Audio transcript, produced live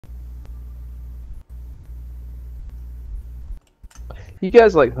You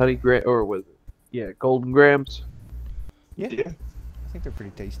guys like honey gram or was it? Yeah, golden grams. Yeah, Yeah. I think they're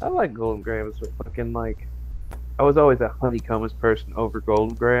pretty tasty. I like golden grams, but fucking like I was always a honeycombs person over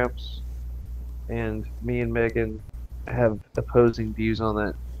golden grams, and me and Megan have opposing views on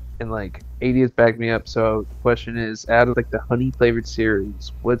that. And like 80's backed me up. So the question is, out of like the honey flavored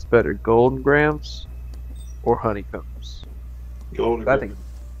series, what's better, golden grams or honeycombs? Golden I Graham. think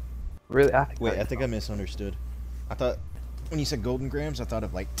really, I think Wait, I think I honeycombs. misunderstood. I thought when you said golden grams, I thought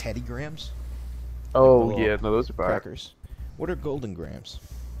of like Teddy grams, Oh little yeah, no, those are fire. crackers. What are golden grams?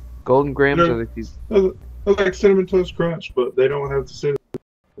 Golden grams No. are like these. I like Cinnamon Toast Crunch, but they don't have the cinnamon.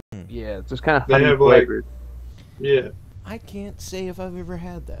 Yeah, it's just kind of They honey have, like- flavored. Yeah. I can't say if I've ever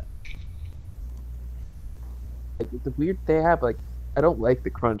had that. Like, the weird they have like I don't like the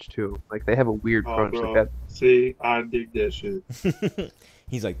crunch too. Like they have a weird Oh, crunch bro. like that. See, I dig that shit.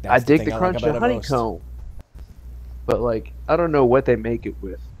 He's like, I that's dig thing the like crunch about of it most." honeycomb, but like I don't know what they make it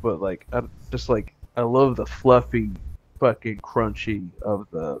with. But like I just like I love the fluffy, fucking crunchy of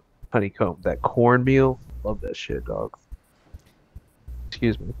the honeycomb. That cornmeal, love that shit, dog.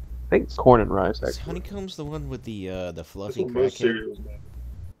 Excuse me. I think it's corn and rice Is actually. honeycomb's the one with the That's fluffy what most crackhead cereals make.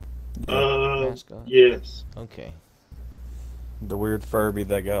 mascot? Yes. Okay. The weird Furby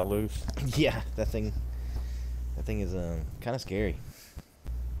that got loose. Yeah, that thing is kind of scary.